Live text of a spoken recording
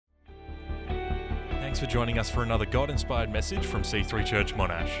Thanks for joining us for another God-inspired message from C3 Church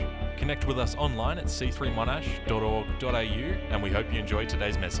Monash. Connect with us online at c3monash.org.au and we hope you enjoy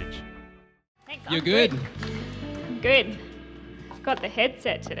today's message. Thanks, You're good. I'm good. I've got the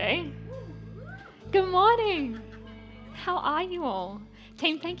headset today. Good morning. How are you all?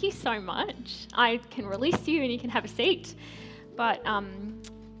 Team, thank you so much. I can release you and you can have a seat, but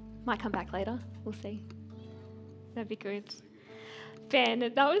might come back later. We'll see. That'd be good. Ben,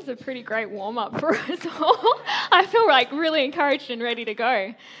 that was a pretty great warm-up for us all. I feel like really encouraged and ready to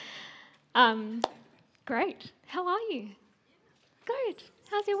go. Great. How are you? Good.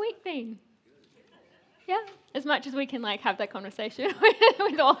 How's your week been? Yeah, as much as we can have that conversation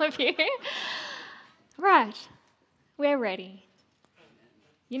with all of you. Right, we're ready.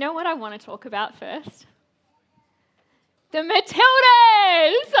 You know what I want to talk about first? The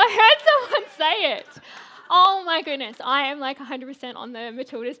Matildas! I heard someone say it. Oh my goodness, I am 100% on the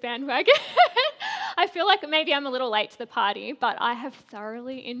Matildas bandwagon. I feel like maybe I'm a little late to the party, but I have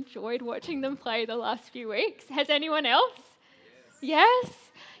thoroughly enjoyed watching them play the last few weeks. Has anyone else? Yes?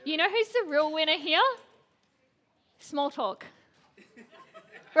 You know who's the real winner here? Small talk.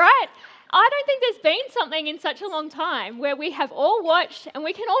 Right? I don't think there's been something in such a long time where we have all watched and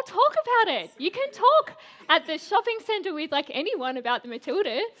we can all talk about it. You can talk at the shopping centre with anyone about the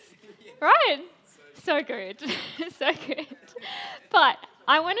Matildas, right? So good, so good. But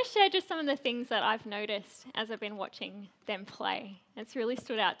I want to share just some of the things that I've noticed as I've been watching them play. It's really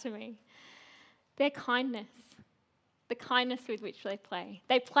stood out to me. Their kindness, the kindness with which they play.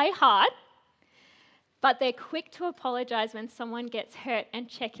 They play hard, but they're quick to apologise when someone gets hurt and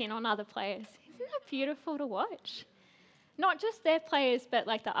check in on other players. Isn't that beautiful to watch? Not just their players, but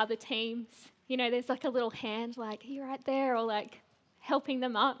the other teams. You know, there's a little hand you right there, or helping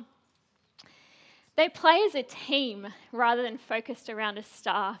them up. They play as a team rather than focused around a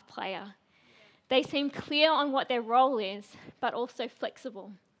star player. They seem clear on what their role is, but also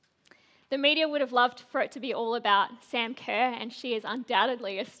flexible. The media would have loved for it to be all about Sam Kerr, and she is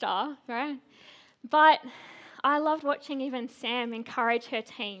undoubtedly a star, right? But I loved watching even Sam encourage her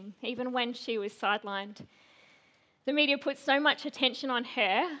team, even when she was sidelined. The media put so much attention on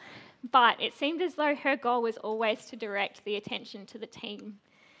her, but it seemed as though her goal was always to direct the attention to the team,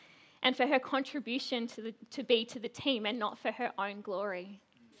 and for her contribution to be to the team and not for her own glory.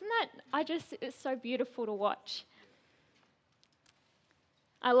 Isn't that, it's so beautiful to watch.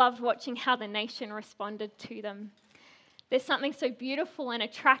 I loved watching how the nation responded to them. There's something so beautiful and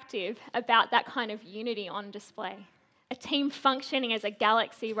attractive about that kind of unity on display. A team functioning as a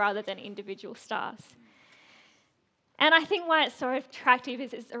galaxy rather than individual stars. And I think why it's so attractive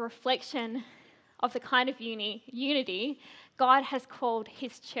is it's a reflection of the kind of unity God has called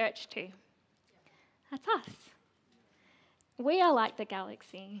his church to. That's us. We are like the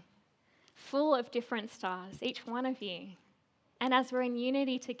galaxy, full of different stars, each one of you. And as we're in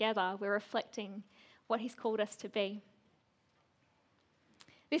unity together, we're reflecting what he's called us to be.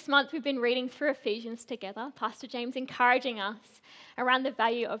 This month we've been reading through Ephesians together, Pastor James encouraging us around the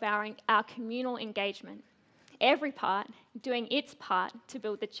value of our communal engagement. Every part doing its part to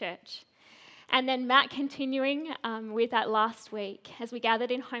build the church. And then Matt continuing with that last week as we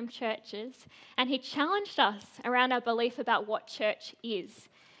gathered in home churches, and he challenged us around our belief about what church is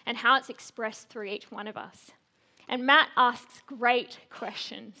and how it's expressed through each one of us. And Matt asks great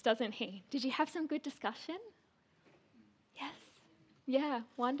questions, doesn't he? Did you have some good discussion? Yes. Yeah,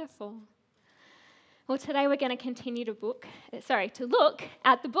 wonderful. Well, today we're going to continue to look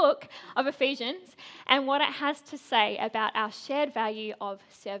at the book of Ephesians and what it has to say about our shared value of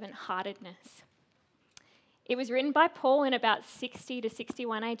servant-heartedness. It was written by Paul in about 60 to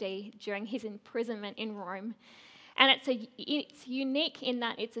 61 AD during his imprisonment in Rome, and it's unique in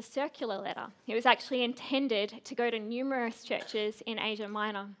that it's a circular letter. It was actually intended to go to numerous churches in Asia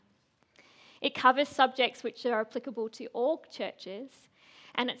Minor. It covers subjects which are applicable to all churches,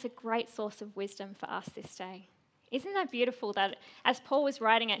 and it's a great source of wisdom for us this day. Isn't that beautiful that as Paul was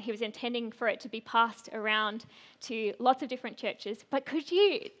writing it, he was intending for it to be passed around to lots of different churches, but do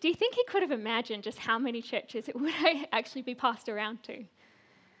you think he could have imagined just how many churches it would actually be passed around to?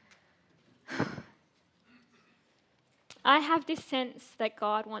 I have this sense that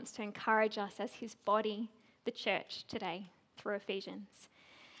God wants to encourage us as his body, the church, today through Ephesians,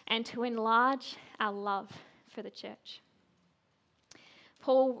 and to enlarge our love for the church.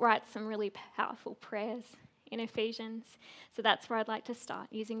 Paul writes some really powerful prayers in Ephesians, so that's where I'd like to start,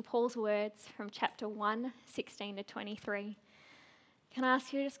 using Paul's words from chapter 1, 16 to 23. Can I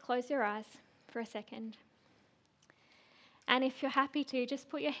ask you to just close your eyes for a second? And if you're happy to, just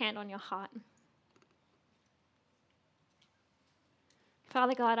put your hand on your heart.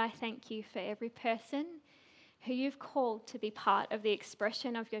 Father God, I thank you for every person who you've called to be part of the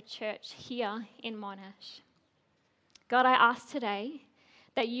expression of your church here in Monash. God, I ask today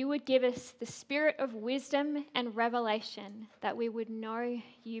that you would give us the spirit of wisdom and revelation, that we would know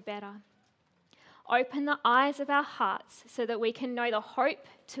you better. Open the eyes of our hearts so that we can know the hope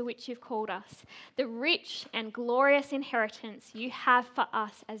to which you've called us, the rich and glorious inheritance you have for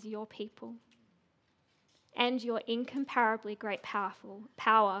us as your people, and your incomparably great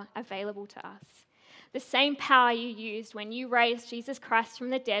power available to us. The same power you used when you raised Jesus Christ from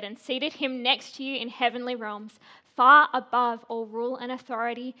the dead and seated him next to you in heavenly realms, far above all rule and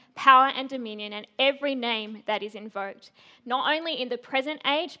authority, power and dominion, and every name that is invoked, not only in the present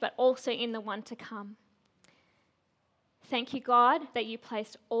age, but also in the one to come. Thank you, God, that you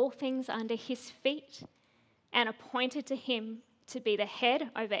placed all things under his feet and appointed to him to be the head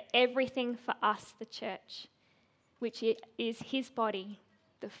over everything for us, the church, which is his body,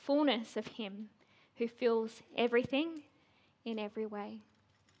 the fullness of him who fills everything in every way.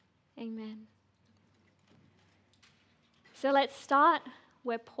 Amen. So let's start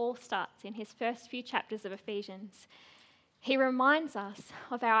where Paul starts in his first few chapters of Ephesians. He reminds us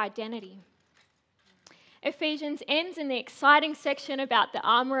of our identity. Ephesians ends in the exciting section about the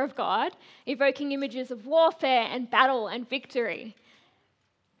armor of God, evoking images of warfare and battle and victory.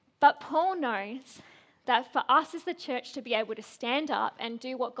 But Paul knows that for us as the church to be able to stand up and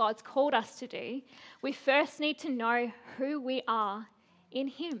do what God's called us to do, we first need to know who we are in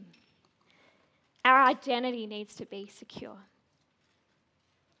him. Our identity needs to be secure.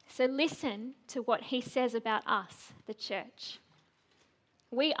 So listen to what he says about us, the church.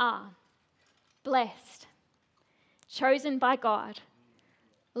 We are blessed, chosen by God,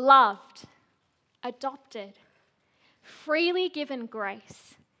 loved, adopted, freely given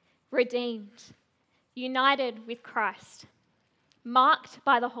grace, redeemed, united with Christ, marked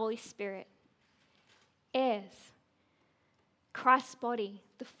by the Holy Spirit, heirs, Christ's body,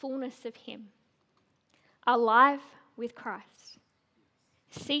 the fullness of him, alive with Christ,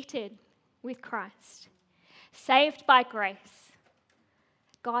 seated with Christ, saved by grace,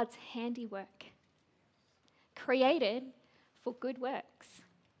 God's handiwork, created for good works,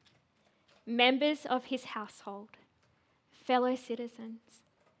 members of his household, fellow citizens,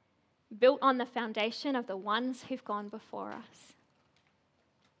 built on the foundation of the ones who've gone before us,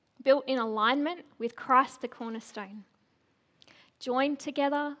 built in alignment with Christ the cornerstone, joined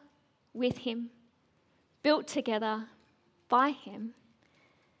together with him, built together by him.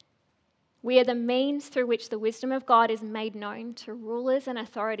 We are the means through which the wisdom of God is made known to rulers and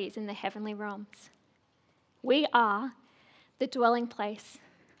authorities in the heavenly realms. We are the dwelling place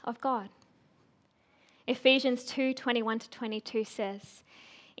of God. Ephesians 2:21-22 says,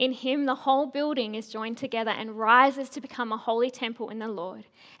 "In him the whole building is joined together and rises to become a holy temple in the Lord.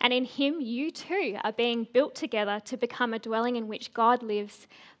 And in him you too are being built together to become a dwelling in which God lives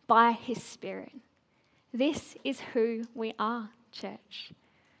by his Spirit." This is who we are, church.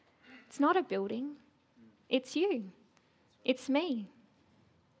 It's not a building. It's you. It's me.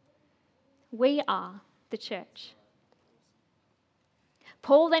 We are the church.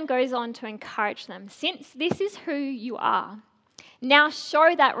 Paul then goes on to encourage them. Since this is who you are, now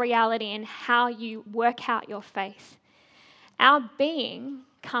show that reality in how you work out your faith. Our being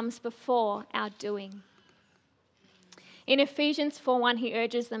comes before our doing. In Ephesians 4:1, he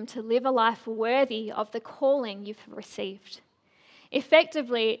urges them to live a life worthy of the calling you've received.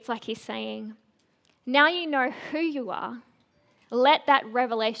 Effectively, it's like he's saying, now you know who you are, let that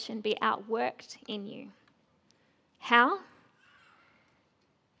revelation be outworked in you. How?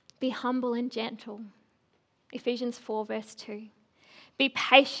 Be humble and gentle. Ephesians 4:2. Be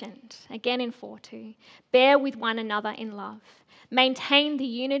patient, again in 4:2. Bear with one another in love. Maintain the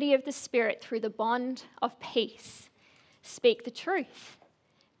unity of the Spirit through the bond of peace. Speak the truth.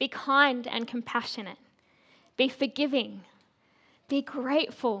 Be kind and compassionate. Be forgiving. Be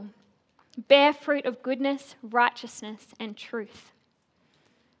grateful. Bear fruit of goodness, righteousness, and truth.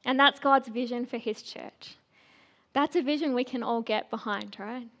 And that's God's vision for his church. That's a vision we can all get behind,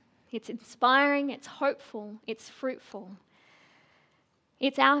 right? It's inspiring, it's hopeful, it's fruitful.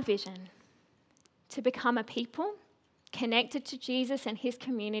 It's our vision to become a people connected to Jesus and his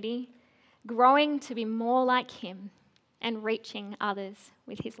community, growing to be more like him and reaching others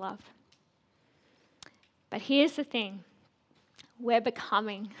with his love. But here's the thing, we're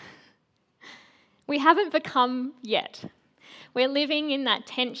becoming. We haven't become yet. We're living in that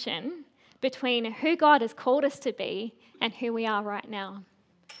tension between who God has called us to be and who we are right now.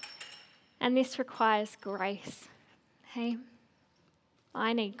 And this requires grace. Hey,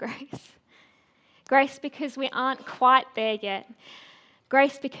 I need grace. Grace because we aren't quite there yet.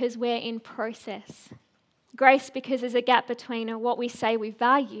 Grace because we're in process. Grace because there's a gap between what we say we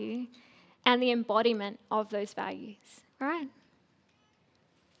value and the embodiment of those values, right?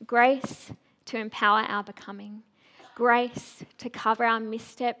 Grace to empower our becoming. Grace to cover our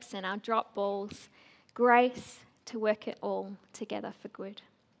missteps and our drop balls. Grace to work it all together for good.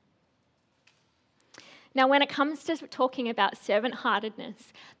 Now, when it comes to talking about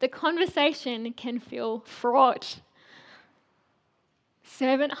servant-heartedness, the conversation can feel fraught.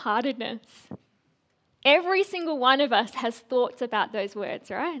 Servant-heartedness. Every single one of us has thoughts about those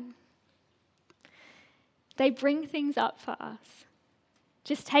words, right? They bring things up for us.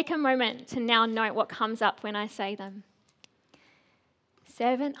 Just take a moment to now note what comes up when I say them.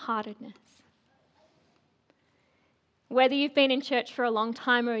 Servant-heartedness. Whether you've been in church for a long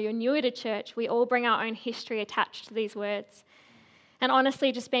time or you're newer to church, we all bring our own history attached to these words. And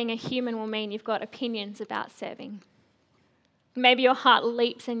honestly, just being a human will mean you've got opinions about serving. Maybe your heart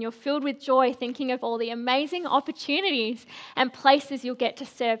leaps and you're filled with joy thinking of all the amazing opportunities and places you'll get to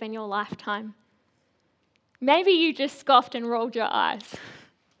serve in your lifetime. Maybe you just scoffed and rolled your eyes.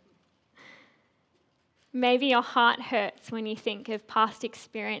 Maybe your heart hurts when you think of past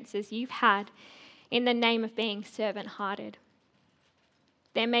experiences you've had in the name of being servant-hearted.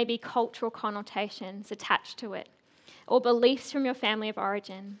 There may be cultural connotations attached to it, or beliefs from your family of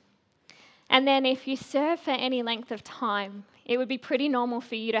origin. And then if you serve for any length of time, it would be pretty normal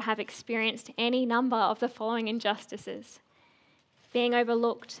for you to have experienced any number of the following injustices: being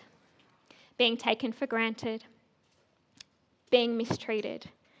overlooked, being taken for granted, being mistreated.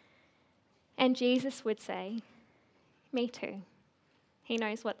 And Jesus would say, me too. He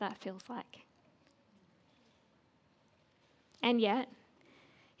knows what that feels like. And yet,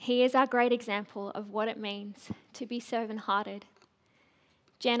 he is our great example of what it means to be servant-hearted,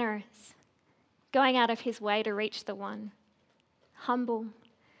 generous, going out of his way to reach the one, humble.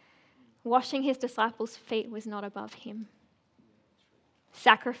 Washing his disciples' feet was not above him.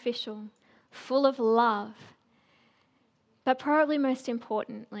 Sacrificial, full of love, but probably most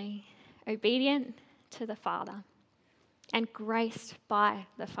importantly, obedient to the Father and graced by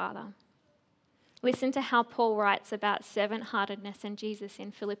the Father. Listen to how Paul writes about servant-heartedness and Jesus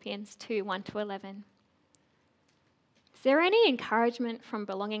in Philippians 2, 1-11. Is there any encouragement from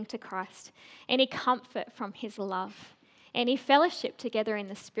belonging to Christ, any comfort from his love, any fellowship together in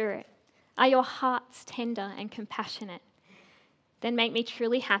the Spirit? Are your hearts tender and compassionate? Then make me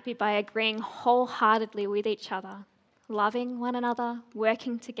truly happy by agreeing wholeheartedly with each other, loving one another,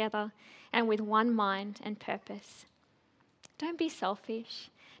 working together, and with one mind and purpose. Don't be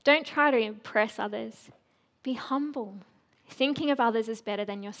selfish. Don't try to impress others. Be humble, thinking of others as better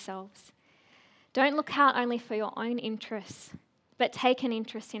than yourselves. Don't look out only for your own interests, but take an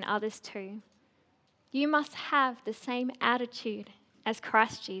interest in others too. You must have the same attitude as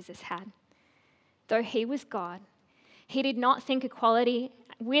Christ Jesus had. Though he was God, he did not think equality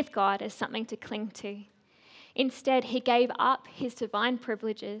with God as something to cling to. Instead, he gave up his divine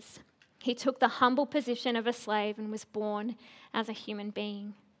privileges. He took the humble position of a slave and was born as a human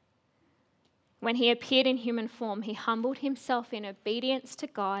being. When he appeared in human form, he humbled himself in obedience to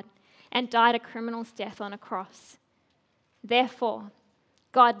God and died a criminal's death on a cross. Therefore,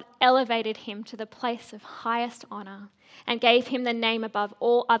 God elevated him to the place of highest honor and gave him the name above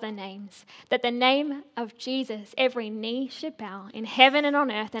all other names, that the name of Jesus every knee should bow in heaven and on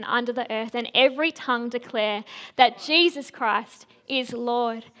earth and under the earth, and every tongue declare that Jesus Christ is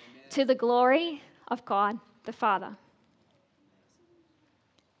Lord, to the glory of God the Father.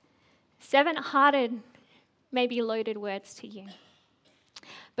 Servant-hearted may be loaded words to you,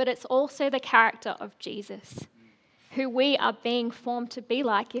 but it's also the character of Jesus, who we are being formed to be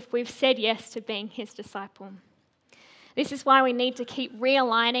like if we've said yes to being his disciple. This is why we need to keep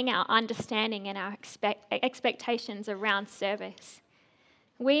realigning our understanding and our expectations around service.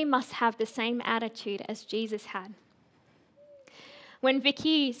 We must have the same attitude as Jesus had. When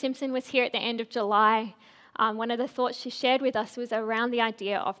Vicky Simpson was here at the end of July, one of the thoughts she shared with us was around the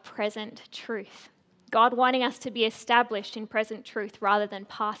idea of present truth. God wanting us to be established in present truth rather than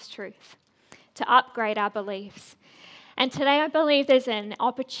past truth, to upgrade our beliefs. And today I believe there's an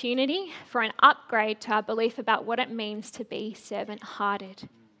opportunity for an upgrade to our belief about what it means to be servant-hearted.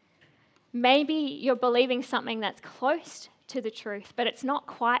 Maybe you're believing something that's close to the truth, but it's not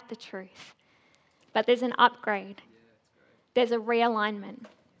quite the truth. But there's an upgrade. There's a realignment.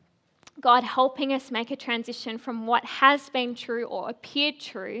 God helping us make a transition from what has been true or appeared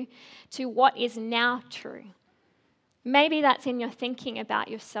true to what is now true. Maybe that's in your thinking about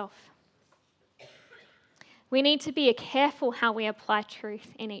yourself. We need to be careful how we apply truth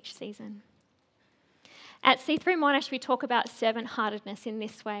in each season. At C3 Monash, we talk about servant-heartedness in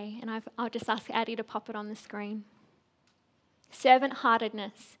this way, and I'll just ask Addie to pop it on the screen.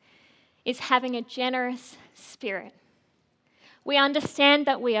 Servant-heartedness is having a generous spirit. We understand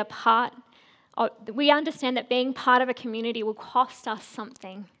that we understand that being part of a community will cost us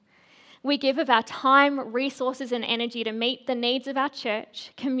something. We give of our time, resources, and energy to meet the needs of our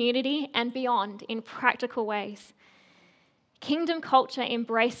church, community, and beyond in practical ways. Kingdom culture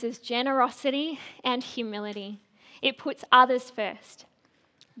embraces generosity and humility. It puts others first.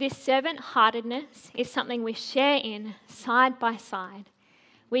 This servant-heartedness is something we share in side by side.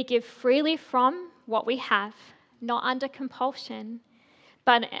 We give freely from what we have, not under compulsion,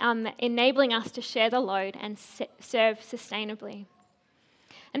 but enabling us to share the load and serve sustainably.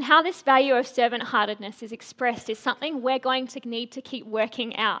 And how this value of servant-heartedness is expressed is something we're going to need to keep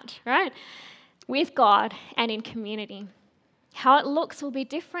working out, right? With God and in community. How it looks will be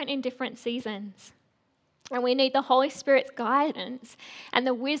different in different seasons. And we need the Holy Spirit's guidance and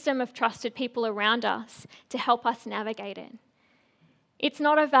the wisdom of trusted people around us to help us navigate it. It's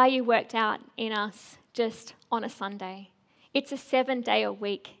not a value worked out in us just on a Sunday. It's a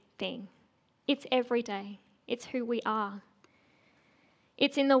 7-day-a-week thing. It's every day. It's who we are.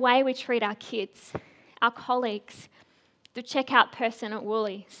 It's in the way we treat our kids, our colleagues, the checkout person at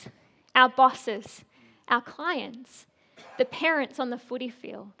Woolies, our bosses, our clients, the parents on the footy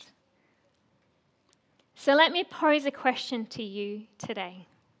field. So let me pose a question to you today.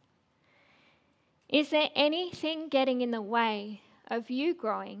 Is there anything getting in the way of you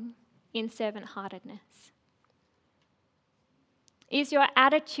growing in servant-heartedness? Is your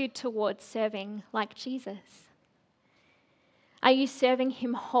attitude towards serving like Jesus? Are you serving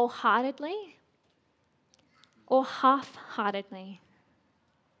him wholeheartedly or half-heartedly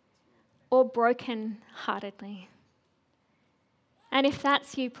or broken-heartedly? And if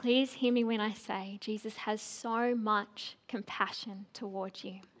that's you, please hear me when I say Jesus has so much compassion towards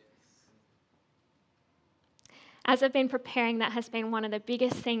you. As I've been preparing, that has been one of the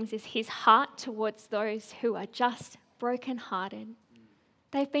biggest things, is his heart towards those who are just broken-hearted.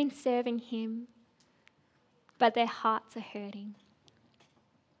 They've been serving him, but their hearts are hurting.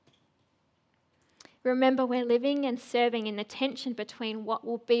 Remember, we're living and serving in the tension between what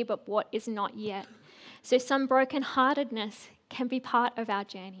will be but what is not yet. So some brokenheartedness can be part of our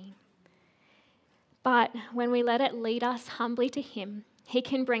journey. But when we let it lead us humbly to him, he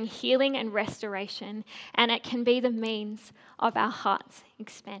can bring healing and restoration, and it can be the means of our heart's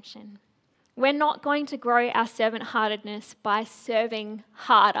expansion. We're not going to grow our servant-heartedness by serving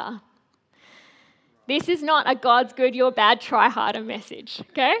harder. This is not a God's good, you're bad, try harder message,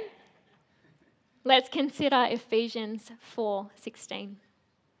 okay? Let's consider Ephesians 4:16.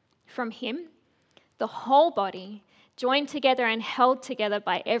 From him, the whole body, joined together and held together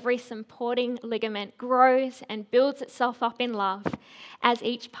by every supporting ligament, grows and builds itself up in love as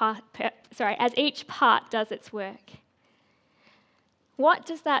each part does its work. What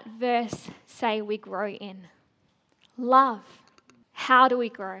does that verse say we grow in? Love. How do we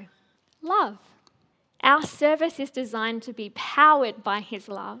grow? Love. Our service is designed to be powered by his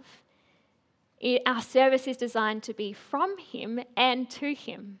love. Our service is designed to be from him and to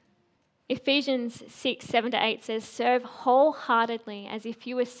him. Ephesians 6:7-8 says, serve wholeheartedly as if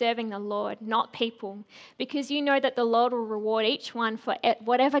you were serving the Lord, not people, because you know that the Lord will reward each one for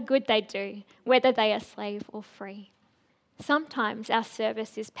whatever good they do, whether they are slave or free. Sometimes our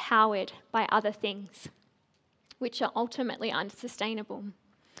service is powered by other things, which are ultimately unsustainable.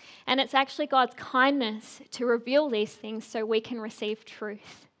 And it's actually God's kindness to reveal these things so we can receive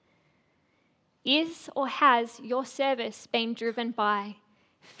truth. Is or has your service been driven by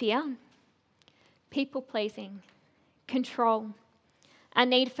fear, people-pleasing, control, a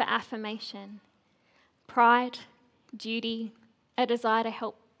need for affirmation, pride, duty, a desire to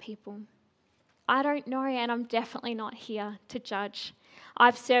help people? I don't know, and I'm definitely not here to judge.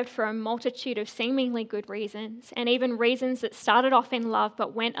 I've served for a multitude of seemingly good reasons, and even reasons that started off in love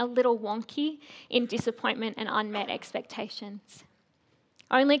but went a little wonky in disappointment and unmet expectations.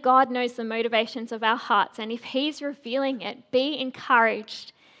 Only God knows the motivations of our hearts, and if he's revealing it, be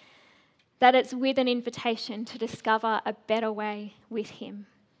encouraged that it's with an invitation to discover a better way with him.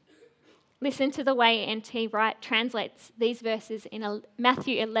 Listen to the way N.T. Wright translates these verses in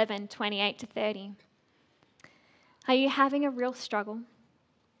Matthew 11:28-30. Are you having a real struggle?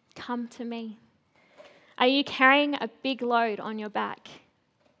 Come to me. Are you carrying a big load on your back?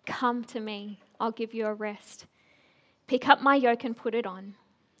 Come to me. I'll give you a rest. Pick up my yoke and put it on.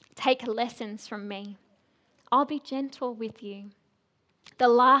 Take lessons from me. I'll be gentle with you. The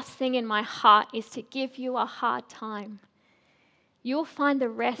last thing in my heart is to give you a hard time. You'll find the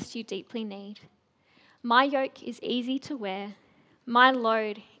rest you deeply need. My yoke is easy to wear. My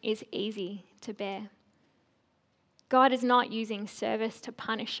load is easy to bear. God is not using service to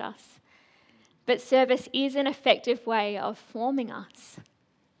punish us, but service is an effective way of forming us.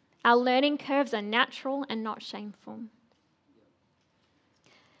 Our learning curves are natural and not shameful.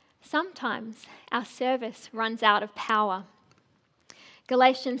 Sometimes our service runs out of power.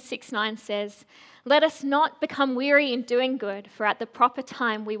 Galatians 6:9 says, "Let us not become weary in doing good, for at the proper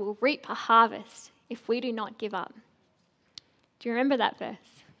time we will reap a harvest if we do not give up." Do you remember that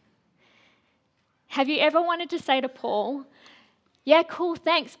verse? Have you ever wanted to say to Paul, "Yeah, cool,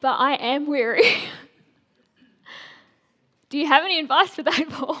 thanks, but I am weary"? Do you have any advice for that,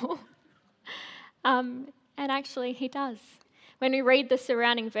 Paul? And actually, he does. When we read the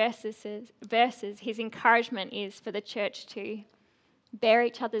surrounding verses, his encouragement is for the church to bear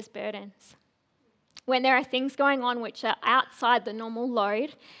each other's burdens. When there are things going on which are outside the normal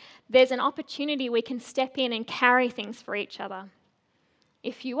load, there's an opportunity we can step in and carry things for each other.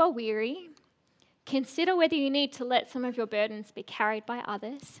 If you are weary, consider whether you need to let some of your burdens be carried by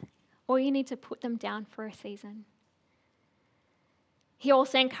others, or you need to put them down for a season. He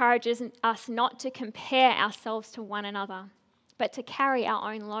also encourages us not to compare ourselves to one another, but to carry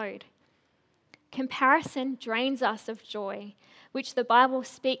our own load. Comparison drains us of joy, which the Bible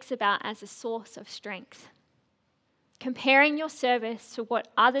speaks about as a source of strength. Comparing your service to what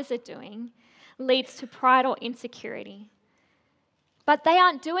others are doing leads to pride or insecurity. But they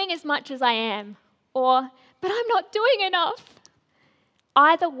aren't doing as much as I am, or, but I'm not doing enough.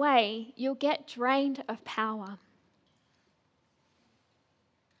 Either way, you'll get drained of power.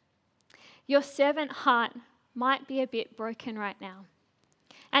 Your servant heart might be a bit broken right now,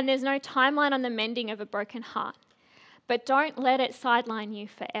 and there's no timeline on the mending of a broken heart, but don't let it sideline you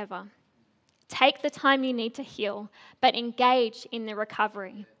forever. Take the time you need to heal, but engage in the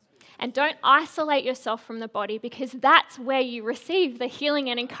recovery. And don't isolate yourself from the body, because that's where you receive the healing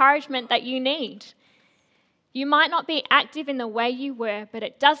and encouragement that you need. You might not be active in the way you were, but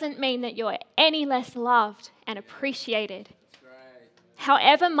it doesn't mean that you're any less loved and appreciated.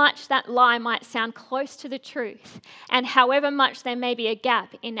 However much that lie might sound close to the truth, and however much there may be a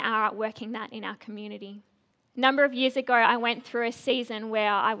gap in our working that in our community. A number of years ago, I went through a season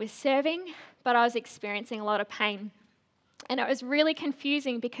where I was serving, but I was experiencing a lot of pain. And it was really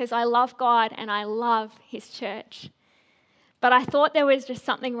confusing because I love God and I love His church. But I thought there was just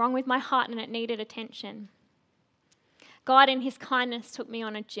something wrong with my heart and it needed attention. God in His kindness took me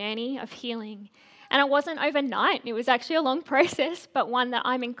on a journey of healing. And it wasn't overnight. It was actually a long process, but one that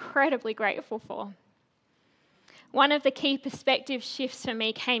I'm incredibly grateful for. One of the key perspective shifts for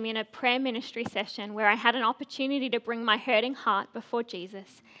me came in a prayer ministry session where I had an opportunity to bring my hurting heart before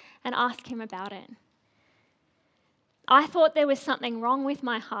Jesus and ask Him about it. I thought there was something wrong with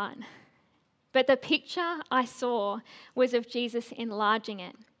my heart, but the picture I saw was of Jesus enlarging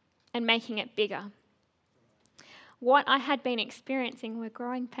it and making it bigger. What I had been experiencing were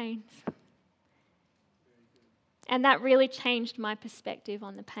growing pains. And that really changed my perspective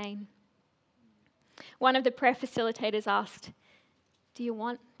on the pain. One of the prayer facilitators asked, "Do you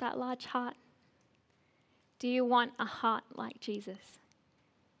want that large heart? Do you want a heart like Jesus?"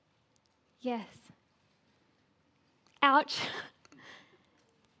 Yes. Ouch.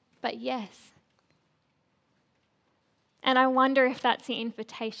 But yes. And I wonder if that's the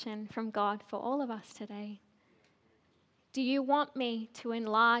invitation from God for all of us today. Do you want me to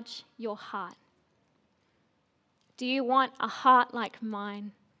enlarge your heart? Do you want a heart like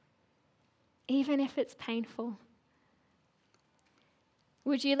mine, even if it's painful?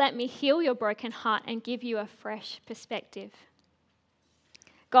 Would you let me heal your broken heart and give you a fresh perspective?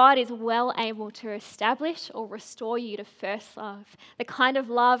 God is well able to establish or restore you to first love, the kind of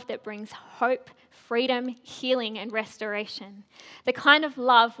love that brings hope, freedom, healing, and restoration, the kind of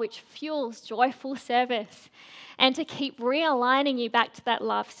love which fuels joyful service, and to keep realigning you back to that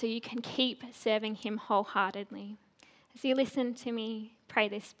love so you can keep serving Him wholeheartedly. As you listen to me pray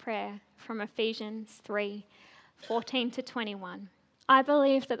this prayer from Ephesians 3:14-21, I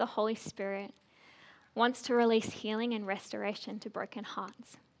believe that the Holy Spirit wants to release healing and restoration to broken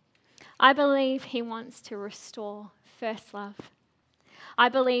hearts. I believe He wants to restore first love. I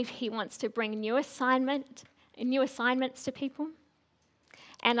believe He wants to bring new assignments to people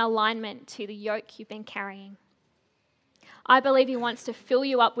and alignment to the yoke you've been carrying. I believe He wants to fill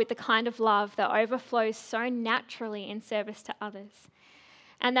you up with the kind of love that overflows so naturally in service to others.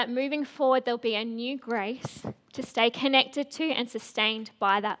 And that moving forward, there'll be a new grace to stay connected to and sustained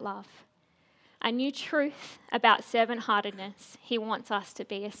by that love. A new truth about servant-heartedness He wants us to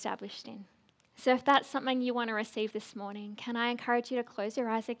be established in. So if that's something you want to receive this morning, can I encourage you to close your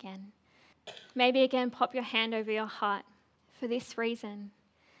eyes again? Maybe again, pop your hand over your heart. For this reason,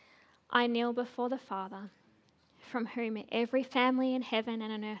 I kneel before the Father, from whom every family in heaven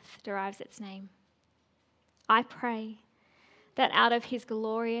and on earth derives its name. I pray that out of his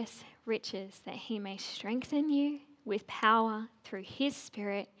glorious riches that he may strengthen you with power through his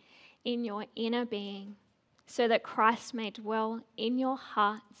Spirit in your inner being, so that Christ may dwell in your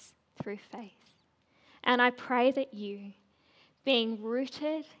hearts through faith. And I pray that you, being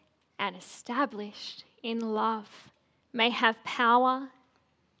rooted and established in love, may have power,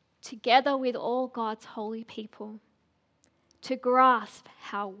 together with all God's holy people, to grasp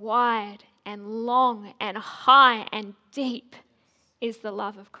how wide and long and high and deep is the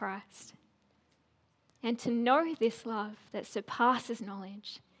love of Christ, and to know this love that surpasses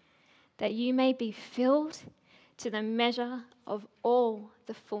knowledge, that you may be filled to the measure of all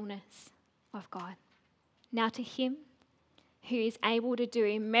the fullness of God. Now to him who is able to do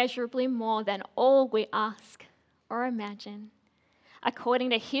immeasurably more than all we ask or imagine, according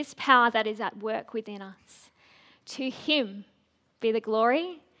to his power that is at work within us, to him be the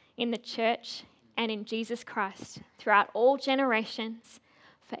glory in the church and in Jesus Christ throughout all generations,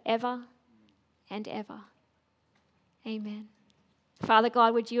 forever and ever. Amen. Father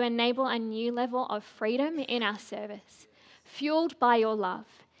God, would you enable a new level of freedom in our service, fueled by your love?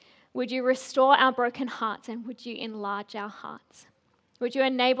 Would you restore our broken hearts, and would you enlarge our hearts? Would you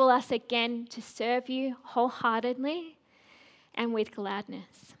enable us again to serve you wholeheartedly and with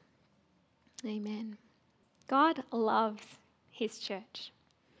gladness? Amen. God loves his church.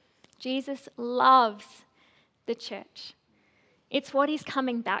 Jesus loves the church. It's what he's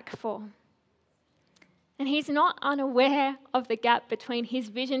coming back for. And he's not unaware of the gap between his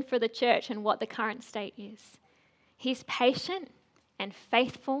vision for the church and what the current state is. He's patient and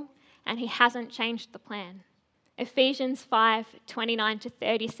faithful, and he hasn't changed the plan. Ephesians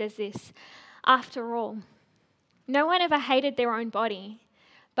 5:29-30 says this: after all, no one ever hated their own body,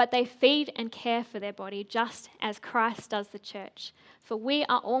 but they feed and care for their body just as Christ does the church, for we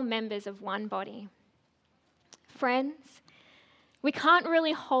are all members of one body. Friends, we can't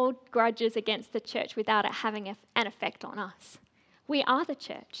really hold grudges against the church without it having an effect on us. We are the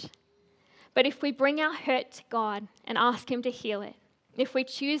church. But if we bring our hurt to God and ask him to heal it, if we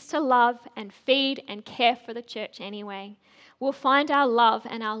choose to love and feed and care for the church anyway, we'll find our love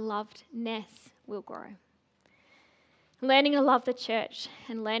and our lovedness will grow. Learning to love the church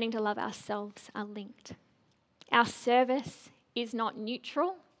and learning to love ourselves are linked. Our service is not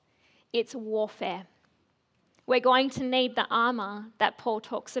neutral, it's warfare. We're going to need the armor that Paul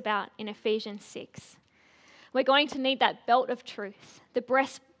talks about in Ephesians 6. We're going to need that belt of truth, the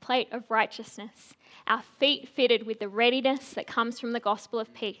breastplate of righteousness, our feet fitted with the readiness that comes from the gospel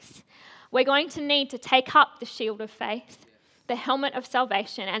of peace. We're going to need to take up the shield of faith, the helmet of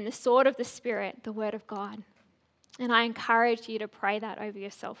salvation, and the sword of the Spirit, the word of God. And I encourage you to pray that over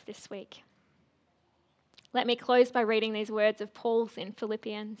yourself this week. Let me close by reading these words of Paul's in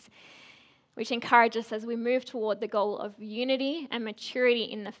Philippians, which encourage us as we move toward the goal of unity and maturity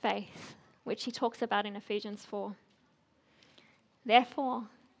in the faith, which he talks about in Ephesians 4. Therefore,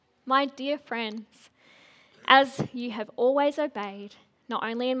 my dear friends, as you have always obeyed, not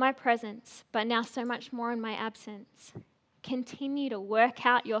only in my presence, but now so much more in my absence, continue to work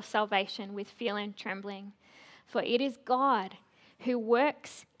out your salvation with fear and trembling, for it is God who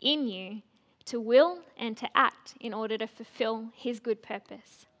works in you to will and to act in order to fulfill his good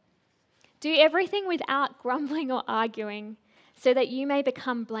purpose. Do everything without grumbling or arguing, so that you may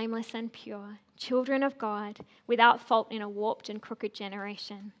become blameless and pure, children of God, without fault in a warped and crooked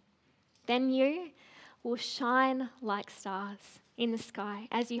generation. Then you will shine like stars in the sky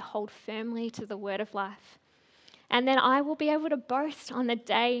as you hold firmly to the word of life. And then I will be able to boast on the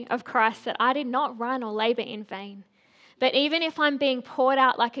day of Christ that I did not run or labor in vain. But even if I'm being poured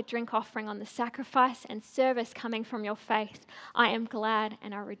out like a drink offering on the sacrifice and service coming from your faith, I am glad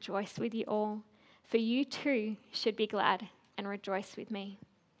and I rejoice with you all. For you too should be glad and rejoice with me.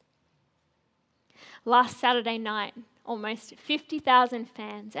 Last Saturday night, almost 50,000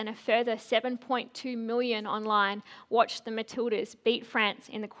 fans and a further 7.2 million online watched the Matildas beat France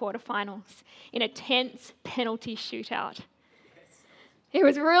in the quarterfinals in a tense penalty shootout. It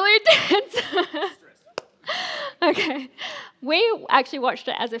was really tense. Okay. We actually watched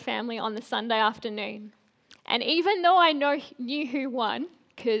it as a family on the Sunday afternoon. And even though I knew who won,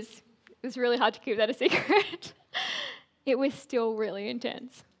 because it was really hard to keep that a secret, it was still really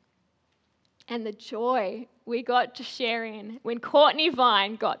intense. And the joy we got to share in when Courtney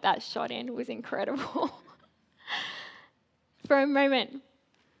Vine got that shot in was incredible. For a moment,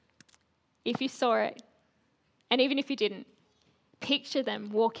 if you saw it, and even if you didn't, Picture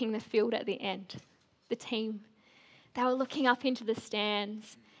them walking the field at the end, the team. They were looking up into the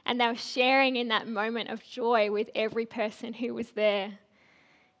stands and they were sharing in that moment of joy with every person who was there.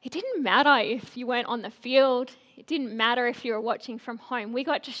 It didn't matter if you weren't on the field. It didn't matter if you were watching from home. We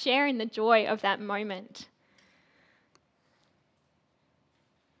got to share in the joy of that moment.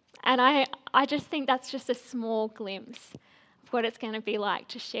 And I just think that's just a small glimpse of what it's going to be like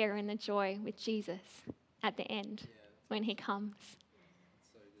to share in the joy with Jesus at the end when he comes.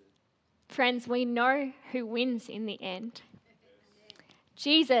 Friends, we know who wins in the end.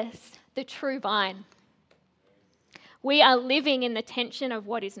 Jesus, the true vine. We are living in the tension of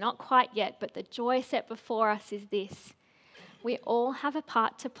what is not quite yet, but the joy set before us is this. We all have a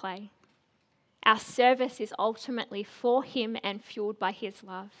part to play. Our service is ultimately for him and fueled by his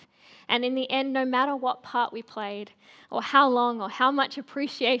love. And in the end, no matter what part we played, or how long, or how much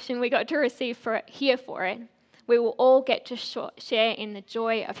appreciation we got to receive for it, here for it, we will all get to share in the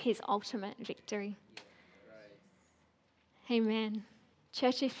joy of his ultimate victory. Amen.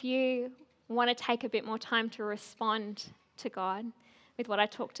 Church, if you want to take a bit more time to respond to God with what I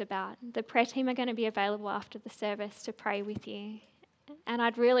talked about, the prayer team are going to be available after the service to pray with you. And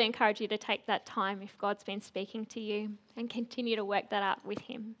I'd really encourage you to take that time if God's been speaking to you and continue to work that out with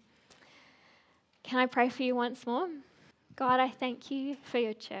him. Can I pray for you once more? God, I thank you for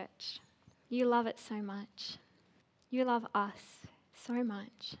your church. You love it so much. You love us so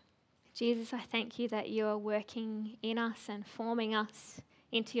much. Jesus, I thank you that you are working in us and forming us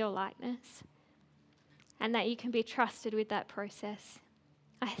into your likeness, and that you can be trusted with that process.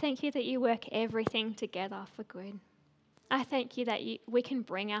 I thank you that you work everything together for good. I thank you that we can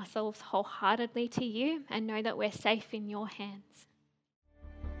bring ourselves wholeheartedly to you and know that we're safe in your hands.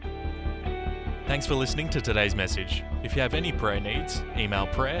 Thanks for listening to today's message. If you have any prayer needs, email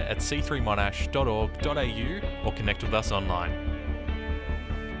prayer@c3monash.org.au or connect with us online.